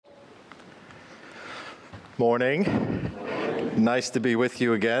Morning. Nice to be with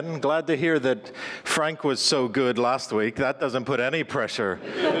you again. Glad to hear that Frank was so good last week. That doesn't put any pressure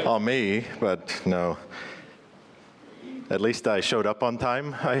on me, but no. At least I showed up on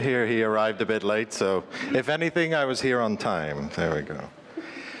time. I hear he arrived a bit late, so if anything, I was here on time. There we go.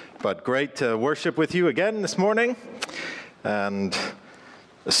 But great to worship with you again this morning, and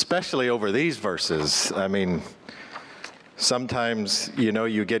especially over these verses. I mean, sometimes,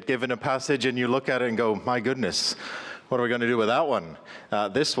 you get given a passage and you look at it and go, my goodness, what are we going to do with that one?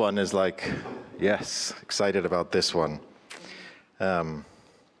 This one is like, yes, excited about this one. Maybe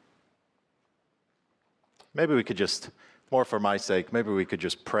we could just, more for my sake, maybe we could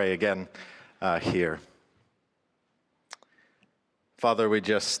just pray again here. Father, we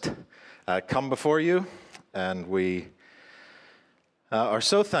just come before you, and we are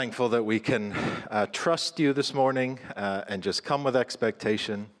so thankful that we can trust you this morning and just come with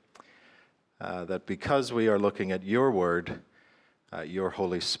expectation that because we are looking at your word, your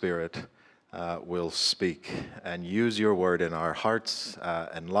Holy Spirit will speak and use your word in our hearts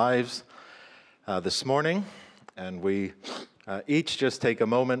and lives this morning. And we each just take a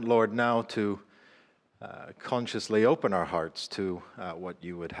moment, Lord, now to consciously open our hearts to what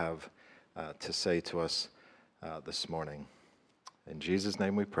you would have to say to us this morning. In Jesus'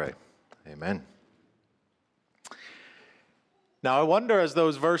 name we pray. Amen. Now, I wonder, as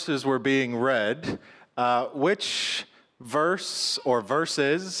those verses were being read, which verse or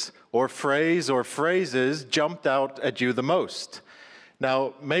verses or phrase or phrases jumped out at you the most.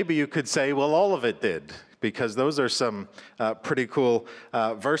 Now, maybe you could say, well, all of it did, because those are some pretty cool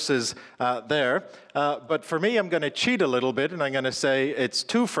verses there. But for me, I'm going to cheat a little bit, and I'm going to say it's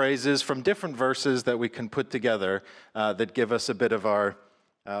two phrases from different verses that we can put together that give us a bit of our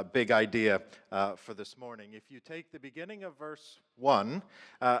big idea for this morning. If you take the beginning of verse 1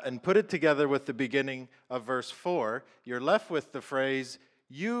 and put it together with the beginning of verse 4, you're left with the phrase,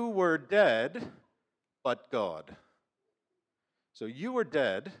 you were dead, but God. So you were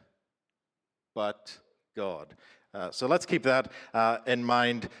dead, but God. So let's keep that in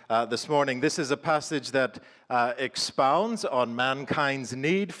mind this morning. This is a passage that expounds on mankind's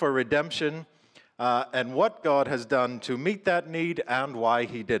need for redemption and what God has done to meet that need and why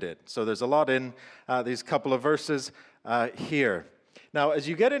he did it. So there's a lot in these couple of verses here. Now, as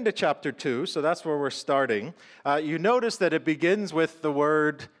you get into chapter 2, so that's where we're starting, you notice that it begins with the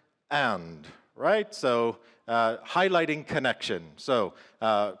word and, right? So highlighting connection. So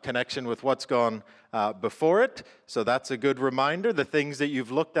connection with what's gone before it. So that's a good reminder. The things that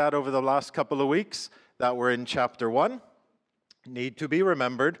you've looked at over the last couple of weeks that were in chapter 1 need to be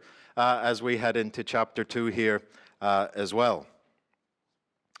remembered as we head into chapter 2 here as well.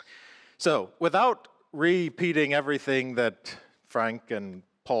 So without repeating everything that Frank and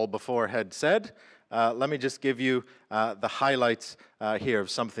Paul before had said, let me just give you the highlights here of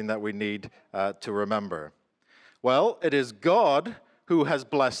something that we need to remember. Well, it is God who has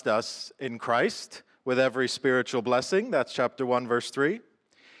blessed us in Christ with every spiritual blessing. That's chapter 1, verse 3.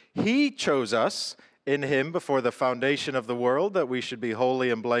 He chose us in him before the foundation of the world, that we should be holy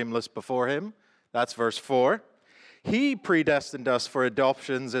and blameless before him. That's verse 4. He predestined us for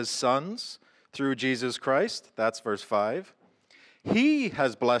adoptions as sons through Jesus Christ. That's verse 5. He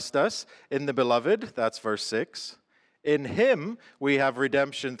has blessed us in the beloved. That's verse 6. In him we have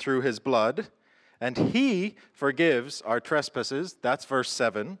redemption through his blood, and he forgives our trespasses. That's verse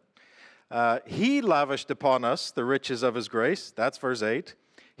 7. He lavished upon us the riches of his grace. That's verse 8.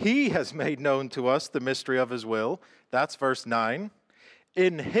 He has made known to us the mystery of his will. That's verse 9.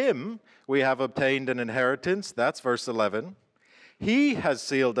 In him we have obtained an inheritance. That's verse 11. He has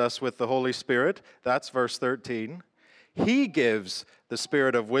sealed us with the Holy Spirit. That's verse 13. He gives the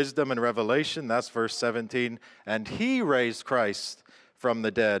spirit of wisdom and revelation. That's verse 17. And he raised Christ from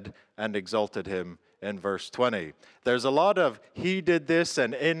the dead and exalted him in verse 20. There's a lot of he did this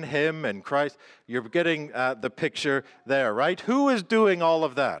and in him and Christ. You're getting the picture there, right? Who is doing all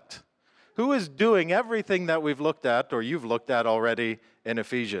of that? Who is doing everything that we've looked at or you've looked at already in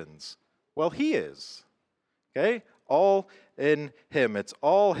Ephesians? Well, he is. Okay? All in him. It's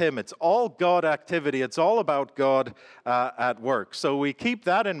all him. It's all God activity. It's all about God at work. So we keep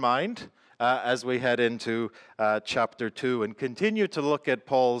that in mind as we head into chapter 2 and continue to look at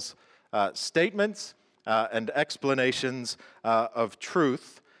Paul's statements and explanations of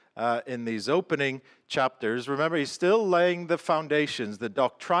truth in these opening chapters. Remember, he's still laying the foundations, the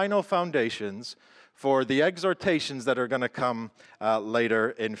doctrinal foundations for the exhortations that are going to come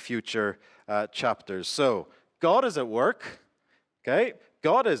later in future chapters. So, God is at work, okay?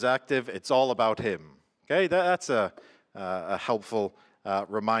 God is active. It's all about him, okay? That's a helpful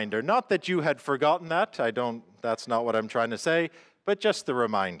reminder. Not that you had forgotten that. That's not what I'm trying to say, but just the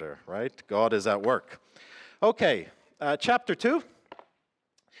reminder, right? God is at work. Okay, chapter 2.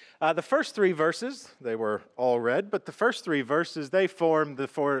 The first 3 verses, they were all read, but the first 3 verses, they form the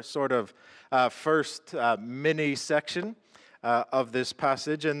first mini section of this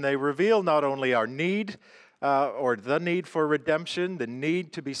passage, and they reveal not only our need, or the need for redemption, the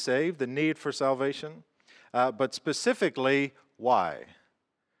need to be saved, the need for salvation, but specifically, why?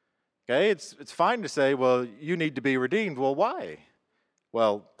 Okay, it's fine to say, well, you need to be redeemed. Well, why?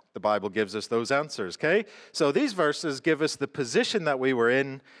 Well, the Bible gives us those answers, okay? So these verses give us the position that we were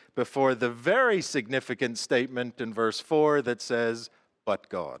in before the very significant statement in verse 4 that says, but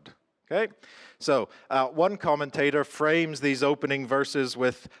God, okay? So one commentator frames these opening verses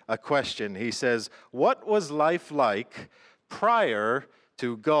with a question. He says, what was life like prior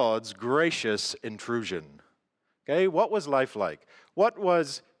to God's gracious intrusion? Okay, what was life like? What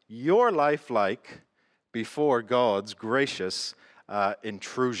was your life like before God's gracious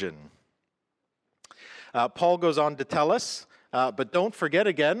intrusion? Paul goes on to tell us, but don't forget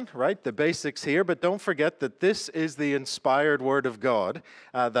again, right, the basics here, but don't forget that this is the inspired word of God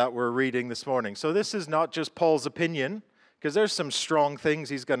that we're reading this morning. So this is not just Paul's opinion, because there's some strong things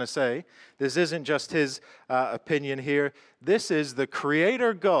he's going to say. This isn't just his opinion here. This is the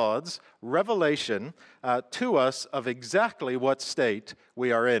Creator God's revelation to us of exactly what state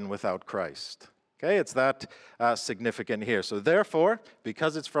we are in without Christ. Okay, it's that significant here. So therefore,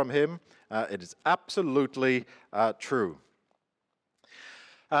 because it's from him, it is absolutely true.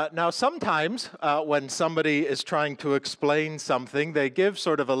 Now, sometimes when somebody is trying to explain something, they give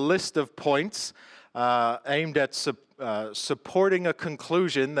sort of a list of points aimed at supporting a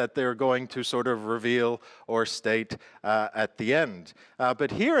conclusion that they're going to sort of reveal or state at the end.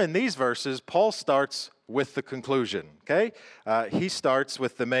 But here in these verses, Paul starts with the conclusion, okay? He starts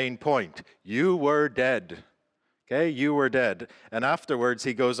with the main point. You were dead. Okay, you were dead. And afterwards,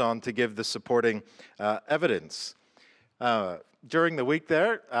 he goes on to give the supporting evidence. During the week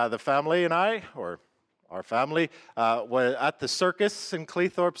there, the family and I, or our family, were at the circus in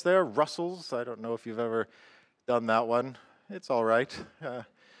Cleethorpes there, Russell's. I don't know if you've ever done that one. It's all right.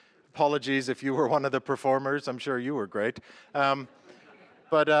 Apologies if you were one of the performers. I'm sure you were great.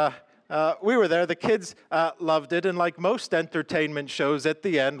 But we were there. The kids loved it. And like most entertainment shows, at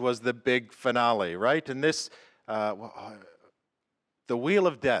the end was the big finale, right? And this, the Wheel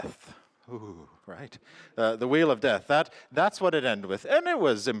of Death. Ooh, right? The Wheel of Death. That's what it ended with. And it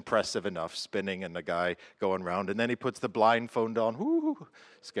was impressive enough, spinning and the guy going around. And then he puts the blindfold on. Ooh,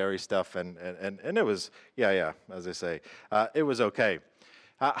 scary stuff. And it was, as I say, it was okay.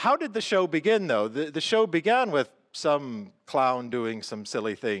 How did the show begin, though? The show began with some clown doing some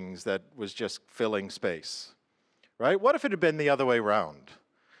silly things that was just filling space, right? What if it had been the other way around?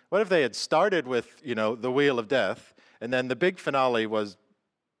 What if they had started with, the Wheel of Death, and then the big finale was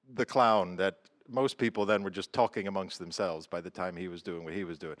the clown that most people then were just talking amongst themselves by the time he was doing what he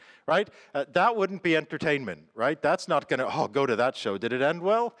was doing, right? That wouldn't be entertainment, right? That's not going to, go to that show. Did it end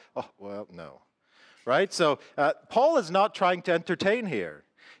well? Oh, well, no, right? So Paul is not trying to entertain here.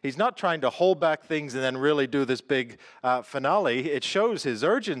 He's not trying to hold back things and then really do this big finale. It shows his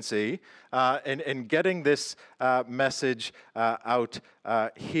urgency in getting this message out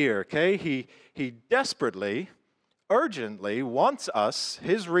here, okay? He desperately, urgently wants us,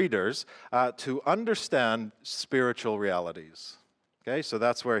 his readers, to understand spiritual realities. Okay, so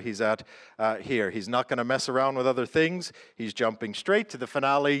that's where he's at here. He's not going to mess around with other things. He's jumping straight to the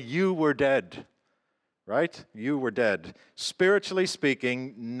finale. You were dead, right? You were dead. Spiritually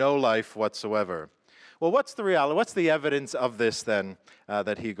speaking, no life whatsoever. Well, what's the reality? What's the evidence of this then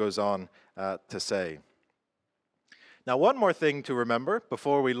that he goes on to say? Now, one more thing to remember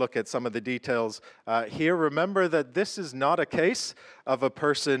before we look at some of the details here. Remember that this is not a case of a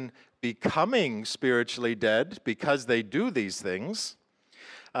person becoming spiritually dead because they do these things.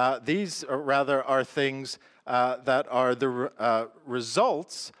 These rather are things that are the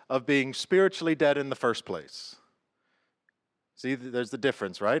results of being spiritually dead in the first place. See, there's the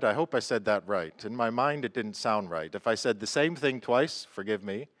difference, right? I hope I said that right. In my mind, it didn't sound right. If I said the same thing twice, forgive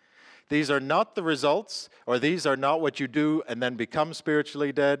me. These are not the results, or these are not what you do and then become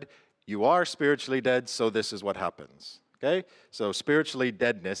spiritually dead. You are spiritually dead, so this is what happens. Okay? So spiritually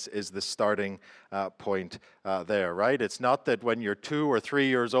deadness is the starting point there, right? It's not that when you're 2 or 3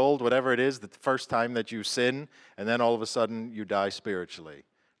 years old, whatever it is, the first time that you sin, and then all of a sudden you die spiritually,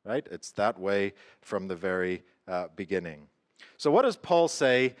 right? It's that way from the very beginning. So what does Paul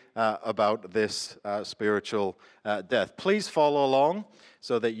say about this spiritual death? Please follow along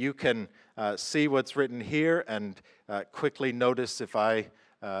so that you can see what's written here and quickly notice if I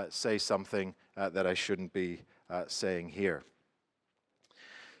say something that I shouldn't be saying here.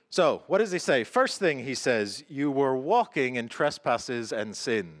 So, what does he say? First thing he says, you were walking in trespasses and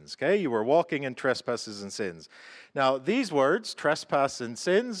sins. Okay, you were walking in trespasses and sins. Now, these words, trespass and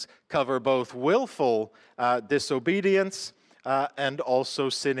sins, cover both willful disobedience and also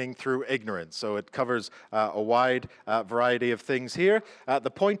sinning through ignorance. So it covers a wide variety of things here.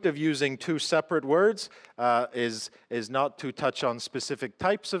 The point of using two separate words is not to touch on specific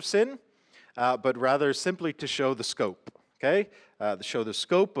types of sin, but rather simply to show the scope. Okay, to show the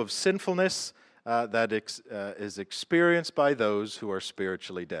scope of sinfulness that is experienced by those who are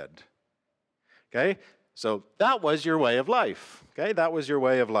spiritually dead. Okay, so that was your way of life. Okay, that was your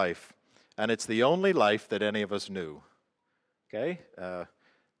way of life, and it's the only life that any of us knew. Okay,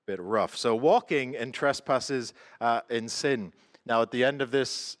 bit rough. So walking in trespasses in sin. Now, at the end of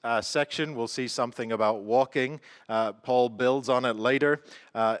this section, we'll see something about walking. Paul builds on it later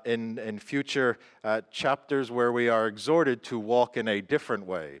in future chapters where we are exhorted to walk in a different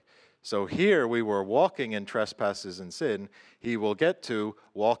way. So here we were walking in trespasses and sin. He will get to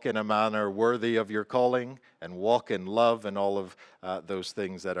walk in a manner worthy of your calling and walk in love and all of those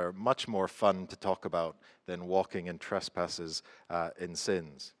things that are much more fun to talk about than walking in trespasses in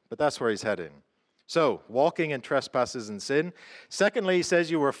sins. But that's where he's heading. So, walking in trespasses and sin. Secondly, he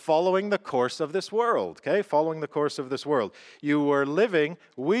says you were following the course of this world, okay? Following the course of this world. We were living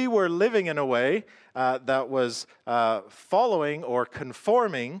in a way that was following or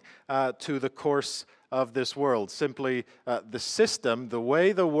conforming to the course of this world. Simply the system, the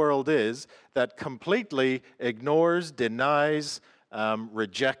way the world is, that completely ignores, denies,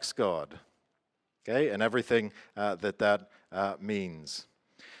 rejects God, okay? And everything that means.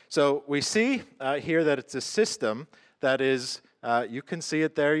 So we see here that it's a system that is, you can see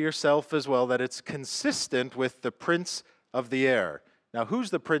it there yourself as well, that it's consistent with the prince of the air. Now, who's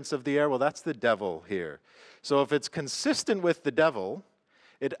the prince of the air? Well, that's the devil here. So if it's consistent with the devil,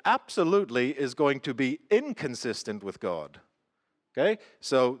 it absolutely is going to be inconsistent with God. Okay?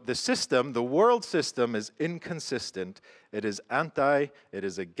 So the system, the world system, is inconsistent. It is it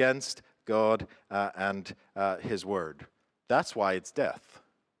is against God and His word. That's why it's death.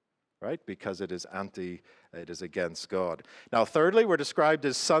 Right? Because it is against God. Now, thirdly, we're described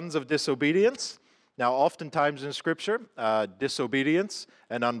as sons of disobedience. Now, oftentimes in Scripture, disobedience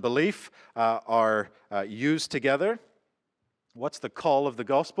and unbelief are used together. What's the call of the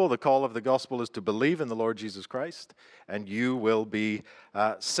gospel? The call of the gospel is to believe in the Lord Jesus Christ, and you will be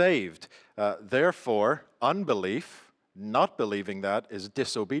saved. Therefore, unbelief, not believing that, is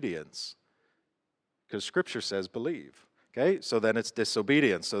disobedience. Because Scripture says believe. Okay, so then it's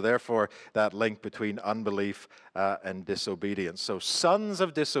disobedience. So therefore, that link between unbelief and disobedience. So sons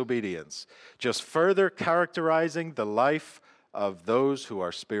of disobedience, just further characterizing the life of those who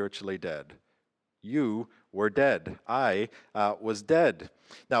are spiritually dead. You were dead. I was dead.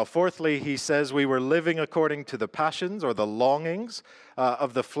 Now, fourthly, he says we were living according to the passions or the longings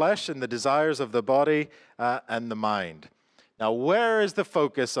of the flesh and the desires of the body and the mind. Now, where is the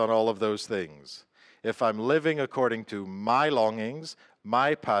focus on all of those things? If I'm living according to my longings,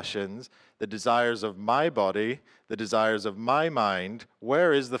 my passions, the desires of my body, the desires of my mind,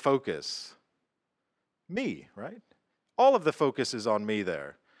 where is the focus? Me, right? All of the focus is on me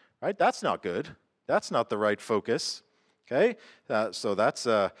there, right? That's not good. That's not the right focus, okay? So that's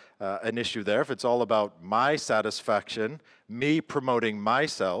an issue there. If it's all about my satisfaction, me promoting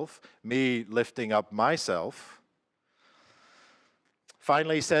myself, me lifting up myself.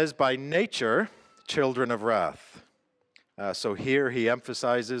 Finally, he says, by nature, children of wrath. So here he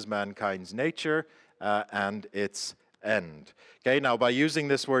emphasizes mankind's nature and its end. Okay, now by using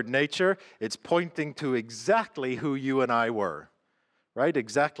this word nature, it's pointing to exactly who you and I were, right?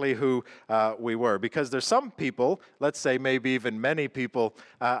 Exactly who we were. Because there's some people, let's say maybe even many people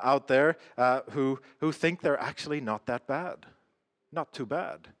out there who think they're actually not that bad. Not too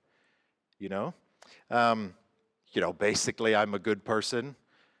bad, you know? Basically I'm a good person.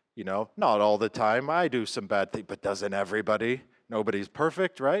 Not all the time. I do some bad things, but doesn't everybody? Nobody's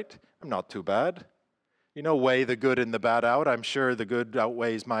perfect, right? I'm not too bad. Weigh the good and the bad out. I'm sure the good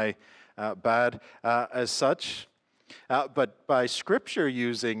outweighs my bad as such. But by Scripture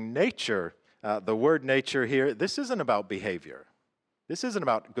using nature, the word nature here, this isn't about behavior. This isn't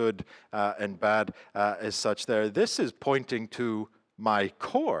about good and bad as such there. This is pointing to my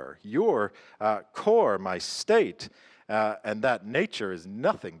core, your core, my state. And that nature is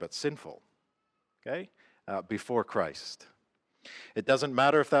nothing but sinful, okay, before Christ. It doesn't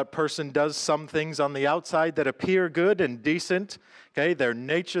matter if that person does some things on the outside that appear good and decent. Okay, their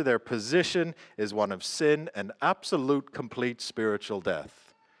nature, their position is one of sin and absolute, complete spiritual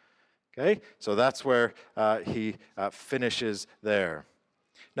death. Okay, so that's where he finishes there.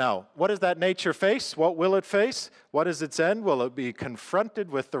 Now, what does that nature face? What will it face? What is its end? Will it be confronted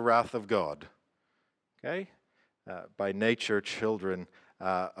with the wrath of God? Okay, by nature, children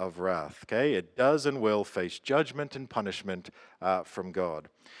of wrath. Okay, it does and will face judgment and punishment from God.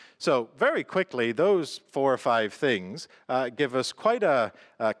 So very quickly, those 4 or 5 things give us quite a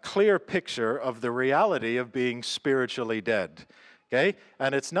clear picture of the reality of being spiritually dead. Okay,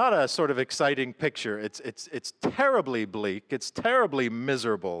 and it's not a sort of exciting picture. It's terribly bleak. It's terribly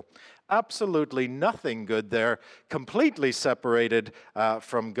miserable. Absolutely nothing good there. Completely separated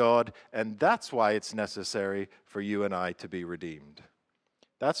from God, and that's why it's necessary for you and I to be redeemed.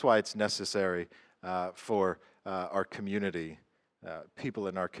 That's why it's necessary for our community, people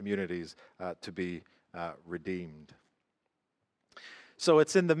in our communities, to be redeemed. So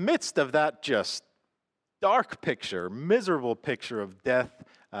it's in the midst of that just dark picture, miserable picture of death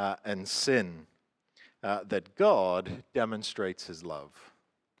and sin that God demonstrates his love.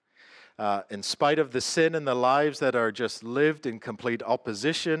 In spite of the sin in the lives that are just lived in complete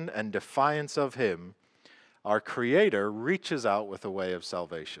opposition and defiance of him, our Creator reaches out with a way of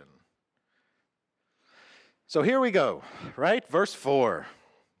salvation. So here we go, right? Verse 4.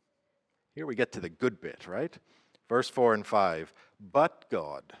 Here we get to the good bit, right? Verse 4 and 5. But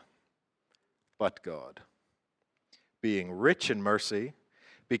God, being rich in mercy,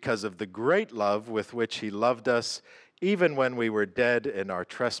 because of the great love with which he loved us, even when we were dead in our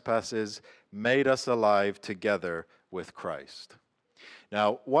trespasses, made us alive together with Christ.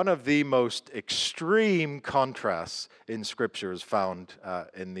 Now, one of the most extreme contrasts in Scripture is found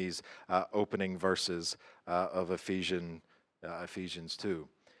in these opening verses of Ephesians 2.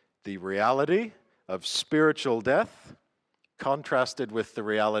 The reality of spiritual death contrasted with the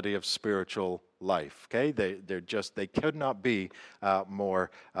reality of spiritual life. Okay, they could not be more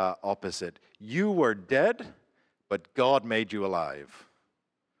opposite. You were dead, but God made you alive.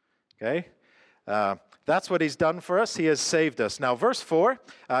 Okay. That's what he's done for us. He has saved us. Now, verse 4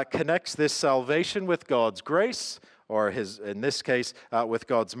 connects this salvation with God's grace, or in this case, with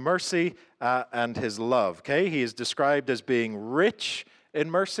God's mercy and his love. Okay, he is described as being rich in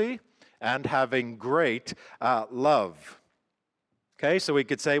mercy and having great love. Okay, so we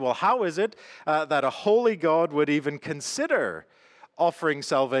could say, well, how is it that a holy God would even consider offering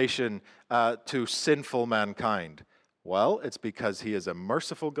salvation to sinful mankind? Well, it's because he is a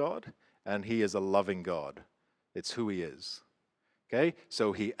merciful God and he is a loving God. It's who he is. Okay,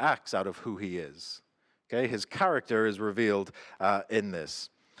 so he acts out of who he is. Okay, his character is revealed in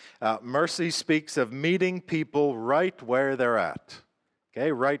this. Mercy speaks of meeting people right where they're at.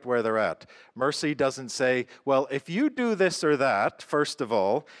 Okay, right where they're at. Mercy doesn't say, well, if you do this or that, first of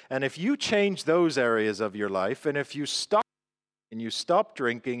all, and if you change those areas of your life, and if you stop and you stop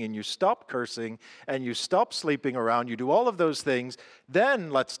drinking and you stop cursing and you stop sleeping around, you do all of those things, then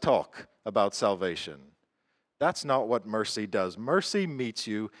let's talk about salvation. That's not what mercy does. Mercy meets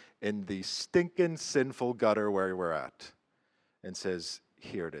you in the stinking sinful gutter where we're at and says,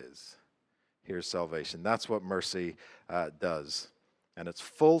 here it is. Here's salvation. That's what mercy does. And it's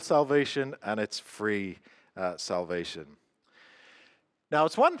full salvation and it's free salvation. Now,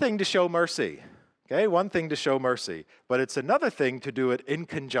 it's one thing to show mercy. Okay, one thing to show mercy, but it's another thing to do it in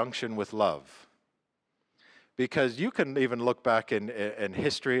conjunction with love. Because you can even look back in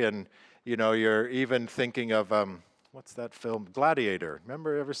history and, you know, you're even thinking of, what's that film? Gladiator.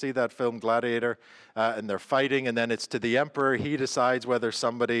 Remember, ever see that film Gladiator? And they're fighting, and then it's to the emperor. He decides whether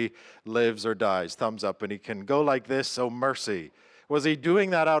somebody lives or dies. Thumbs up, and he can go like this, so mercy. Was he doing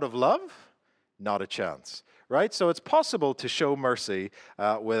that out of love? Not a chance. Right? So it's possible to show mercy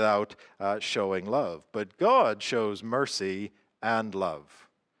without showing love. But God shows mercy and love.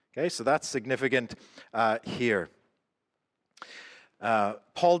 Okay, so that's significant here.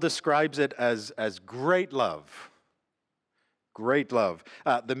 Paul describes it as great love. Great love.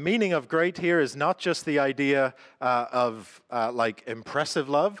 The meaning of great here is not just the idea of like impressive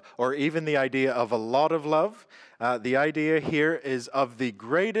love or even the idea of a lot of love. The idea here is of the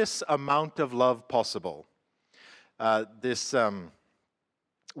greatest amount of love possible. This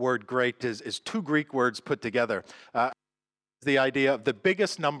word great is 2 Greek words put together. The idea of the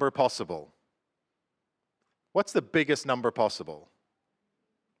biggest number possible. What's the biggest number possible?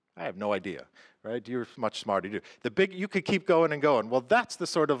 I have no idea, right? You're much smarter. You could keep going and going. Well, that's the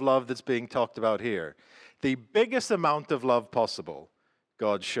sort of love that's being talked about here. The biggest amount of love possible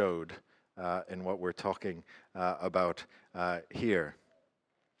God showed in what we're talking about here.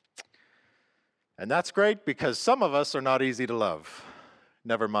 And that's great because some of us are not easy to love,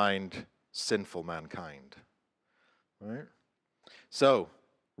 never mind sinful mankind. Right? So,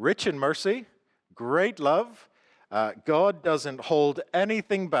 rich in mercy, great love. God doesn't hold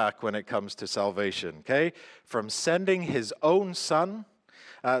anything back when it comes to salvation, okay? From sending his own son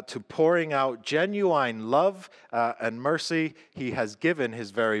to pouring out genuine love and mercy, he has given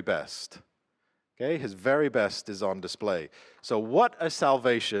his very best. Okay, his very best is on display. So what a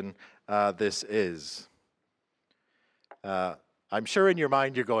salvation this is. I'm sure in your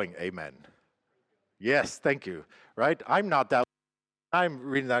mind you're going, amen. Yes, thank you, right? I'm not that. I'm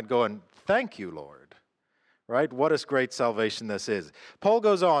reading that going, thank you, Lord. Right? What a great salvation this is. Paul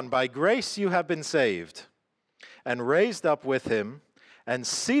goes on, by grace you have been saved and raised up with him and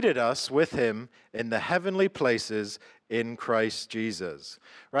seated us with him in the heavenly places in Christ Jesus.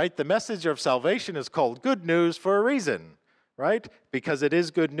 Right? The message of salvation is called good news for a reason. Right? Because it is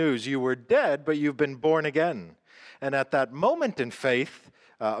good news. You were dead, but you've been born again. And at that moment in faith,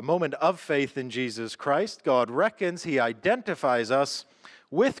 a moment of faith in Jesus Christ, God reckons, he identifies us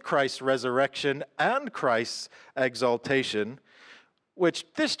with Christ's resurrection and Christ's exaltation, which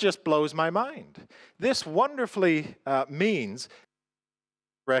this just blows my mind. This wonderfully means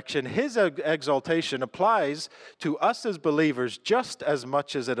his exaltation applies to us as believers just as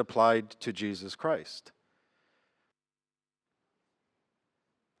much as it applied to Jesus Christ.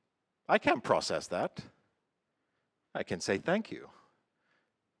 I can't process that. I can say thank you.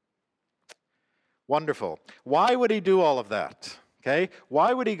 Wonderful. Why would he do all of that? Okay?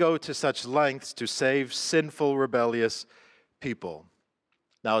 Why would he go to such lengths to save sinful, rebellious people?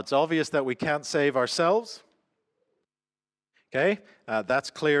 Now, it's obvious that we can't save ourselves. Okay?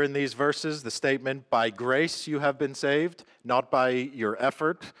 That's clear in these verses. The statement, by grace you have been saved, not by your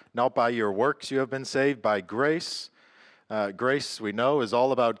effort, not by your works you have been saved, by grace. Grace, we know, is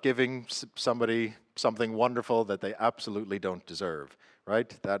all about giving somebody something wonderful that they absolutely don't deserve.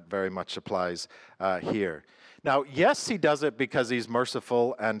 Right? That very much applies here. Now, yes, he does it because he's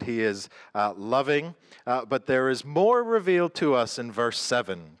merciful and he is loving, but there is more revealed to us in verse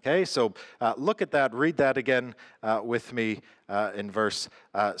 7. Okay, so look at that, read that again with me in verse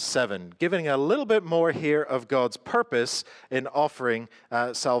 7, giving a little bit more here of God's purpose in offering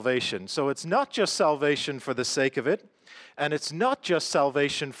salvation. So it's not just salvation for the sake of it, and it's not just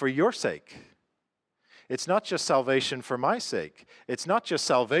salvation for your sake. It's not just salvation for my sake. It's not just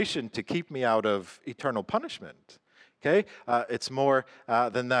salvation to keep me out of eternal punishment. Okay? It's more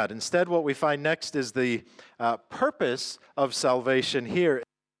than that. Instead, what we find next is the purpose of salvation here,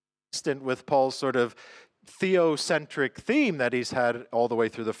 consistent with Paul's sort of theocentric theme that he's had all the way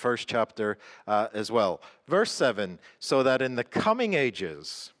through the first chapter as well. Verse 7, so that in the coming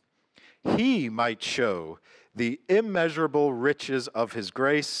ages he might show the immeasurable riches of his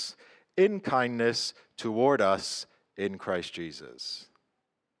grace in kindness toward us in Christ Jesus.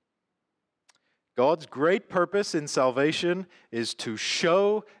 God's great purpose in salvation is to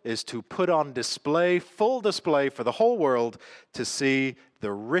show, is to put on display, full display for the whole world to see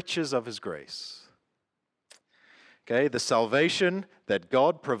the riches of his grace. Okay, the salvation that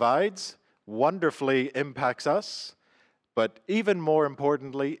God provides wonderfully impacts us, but even more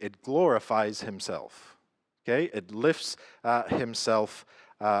importantly, it glorifies himself. Okay, it lifts himself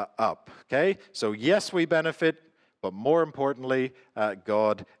up. Okay, so yes, we benefit, but more importantly,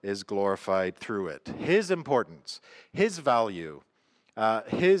 God is glorified through it. His importance, his value,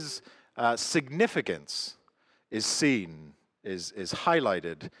 his significance is seen, is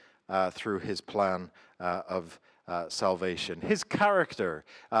highlighted through his plan of salvation. His character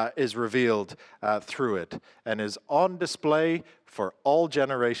is revealed through it and is on display for all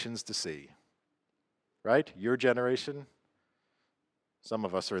generations to see. Right? Your generation. Some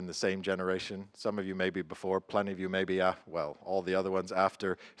of us are in the same generation. Some of you may be before. Plenty of you may be, all the other ones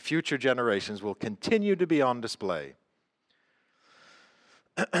after. Future generations will continue to be on display.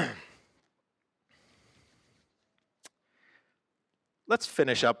 Let's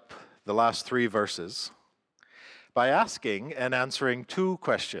finish up the last 3 verses by asking and answering 2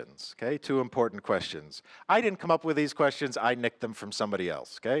 questions, okay? 2 important questions. I didn't come up with these questions. I nicked them from somebody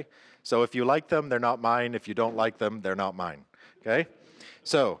else, okay? So if you like them, they're not mine. If you don't like them, they're not mine, okay?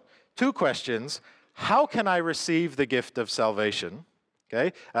 So, 2 questions. How can I receive the gift of salvation?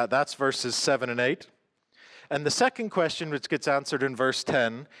 Okay, that's verses 7 and 8. And the second question, which gets answered in verse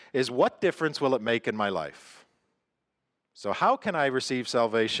 10, is what difference will it make in my life? So how can I receive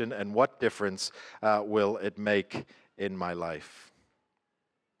salvation and what difference will it make in my life?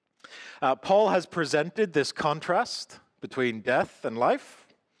 Paul has presented this contrast between death and life.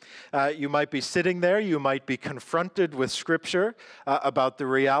 You might be sitting there, you might be confronted with Scripture about the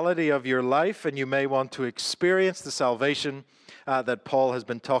reality of your life, and you may want to experience the salvation that Paul has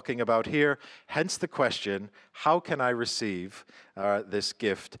been talking about here. Hence the question, how can I receive this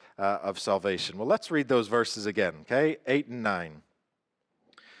gift of salvation? Well, let's read those verses again, okay? 8 and 9.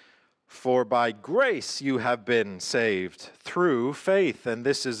 For by grace you have been saved through faith, and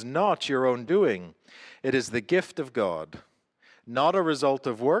this is not your own doing. It is the gift of God, not a result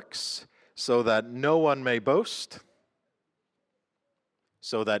of works, so that no one may boast.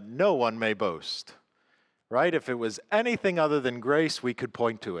 So that no one may boast. Right? If it was anything other than grace, we could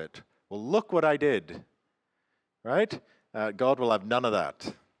point to it. Well, look what I did. Right? God will have none of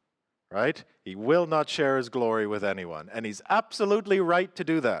that. Right? He will not share his glory with anyone. And he's absolutely right to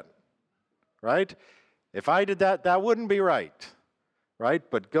do that. Right? If I did that, that wouldn't be right. Right?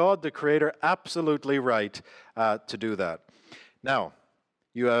 But God, the Creator, absolutely right to do that. Now,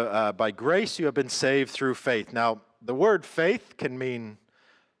 you by grace you have been saved through faith. Now, the word faith can mean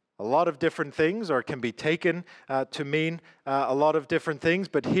a lot of different things, or it can be taken to mean a lot of different things.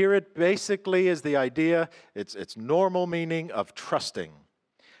 But here it basically is the idea, its normal meaning of trusting,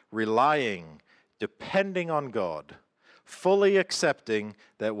 relying, depending on God, fully accepting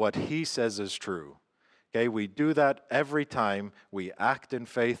that what He says is true. Okay, we do that every time we act in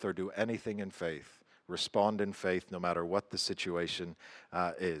faith or do anything in faith. Respond in faith no matter what the situation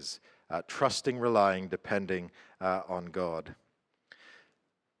is. Trusting, relying, depending on God.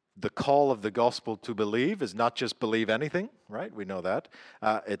 The call of the gospel to believe is not just believe anything, right? We know that.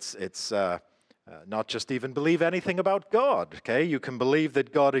 It's not just even believe anything about God, okay? You can believe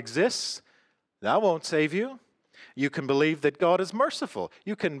that God exists. That won't save you. You can believe that God is merciful.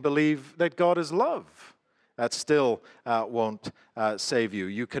 You can believe that God is love. That still won't save you.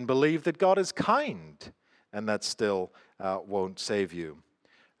 You can believe that God is kind, and that still won't save you.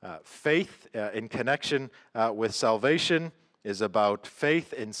 Faith in connection with salvation is about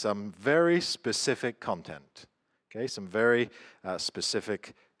faith in some very specific content. Okay, some very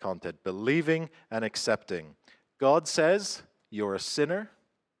specific content. Believing and accepting. God says, you're a sinner.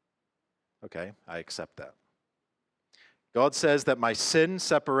 Okay, I accept that. God says that my sin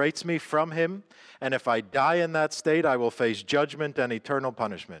separates me from Him, and if I die in that state, I will face judgment and eternal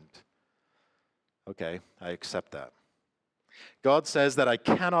punishment. Okay, I accept that. God says that I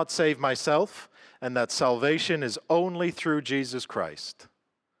cannot save myself, and that salvation is only through Jesus Christ.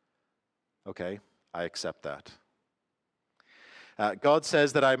 Okay, I accept that. God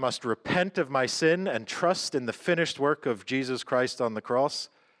says that I must repent of my sin and trust in the finished work of Jesus Christ on the cross.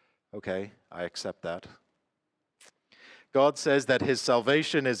 Okay, I accept that. God says that His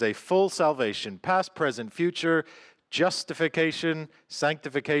salvation is a full salvation, past, present, future, justification,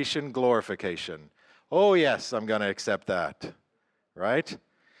 sanctification, glorification. Oh yes, I'm going to accept that, right?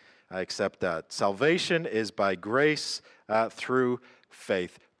 I accept that. Salvation is by grace through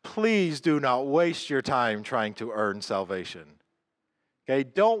faith. Please do not waste your time trying to earn salvation. Okay,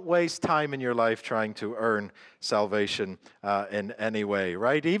 don't waste time in your life trying to earn salvation in any way,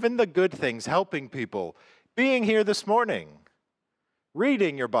 right? Even the good things, helping people, being here this morning,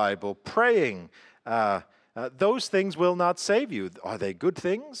 reading your Bible, praying, those things will not save you. Are they good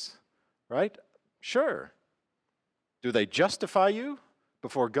things? Right? Sure. Do they justify you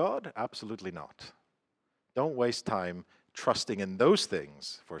before God? Absolutely not. Don't waste time trusting in those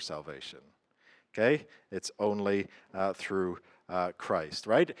things for salvation. Okay? It's only through Christ,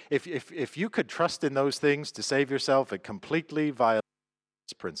 right? If you could trust in those things to save yourself, it completely violates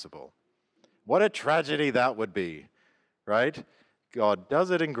this principle. What a tragedy that would be, right? God does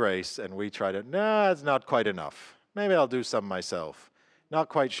it in grace, and we try to, it's not quite enough. Maybe I'll do some myself. Not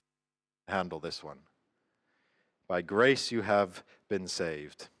quite sure how to handle this one. By grace you have been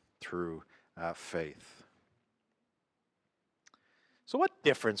saved through faith. So what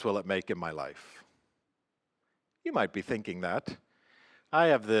difference will it make in my life? You might be thinking that. I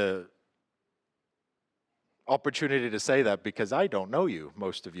have the opportunity to say that because I don't know you,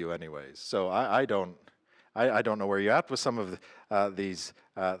 most of you anyways. So I don't know where you're at with some of these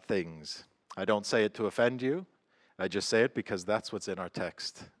things. I don't say it to offend you. I just say it because that's what's in our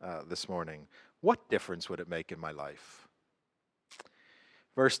text this morning. What difference would it make in my life?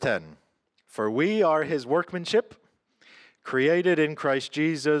 Verse 10, for we are His workmanship, created in Christ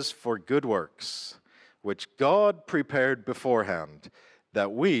Jesus for good works, which God prepared beforehand,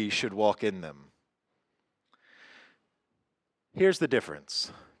 that we should walk in them. Here's the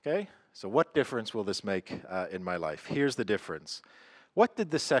difference, okay? So what difference will this make in my life? Here's the difference. What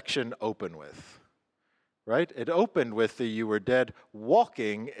did the section open with? Right? It opened with the you were dead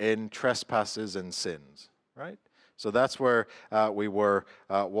walking in trespasses and sins, right? So that's where we were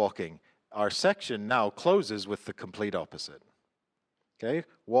walking. Our section now closes with the complete opposite. Okay?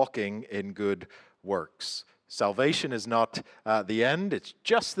 Walking in good works. Salvation is not the end, it's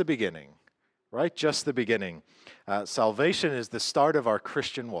just the beginning. Right? Just the beginning. Salvation is the start of our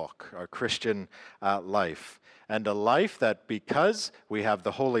Christian walk, our Christian life. And a life that, because we have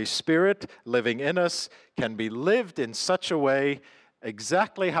the Holy Spirit living in us, can be lived in such a way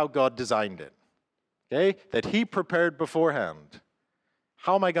exactly how God designed it. Okay? That He prepared beforehand.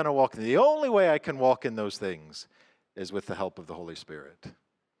 How am I going to walk? The only way I can walk in those things is with the help of the Holy Spirit.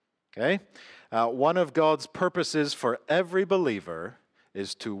 Okay? One of God's purposes for every believer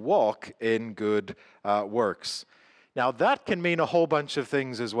is to walk in good works. Now, that can mean a whole bunch of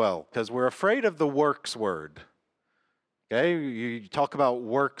things as well, because we're afraid of the works word. Okay? You talk about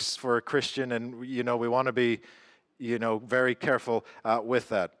works for a Christian, and, we want to be, very careful with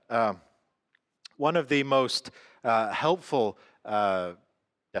that. One of the most helpful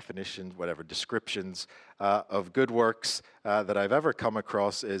descriptions of good works that I've ever come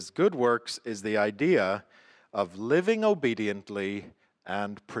across is good works is the idea of living obediently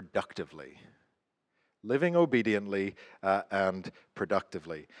and productively. Living obediently and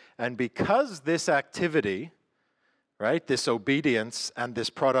productively. And because this activity, right, this obedience and this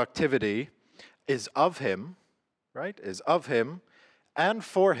productivity is of Him, right, is of Him and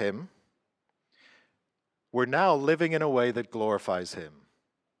for Him, we're now living in a way that glorifies Him.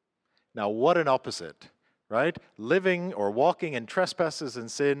 Now, what an opposite, right? Living or walking in trespasses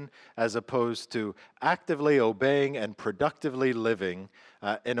and sin as opposed to actively obeying and productively living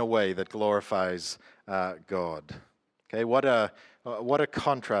in a way that glorifies God. Okay, what a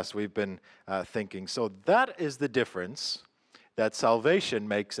contrast we've been thinking. So that is the difference that salvation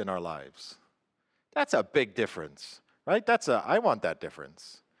makes in our lives. That's a big difference, right? I want that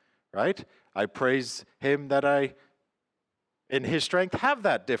difference, right? I praise Him that I, in His strength, have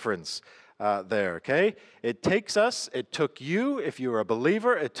that difference there, okay? It took you, if you're a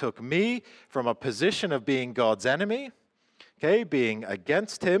believer, it took me from a position of being God's enemy, okay, being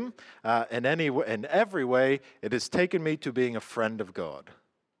against Him in every way. It has taken me to being a friend of God,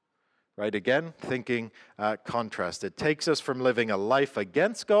 right? Again, thinking contrast. It takes us from living a life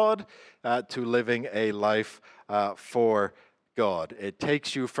against God to living a life for God. It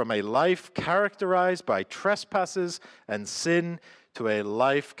takes you from a life characterized by trespasses and sin to a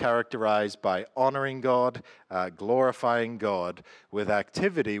life characterized by honoring God, glorifying God, with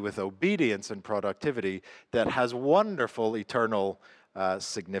activity, with obedience and productivity that has wonderful eternal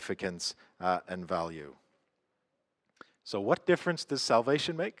significance and value. So what difference does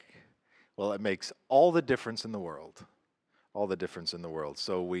salvation make? Well, it makes all the difference in the world. All the difference in the world.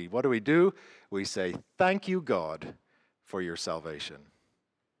 So what do? We say, thank you, God, for your salvation.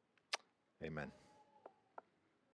 Amen.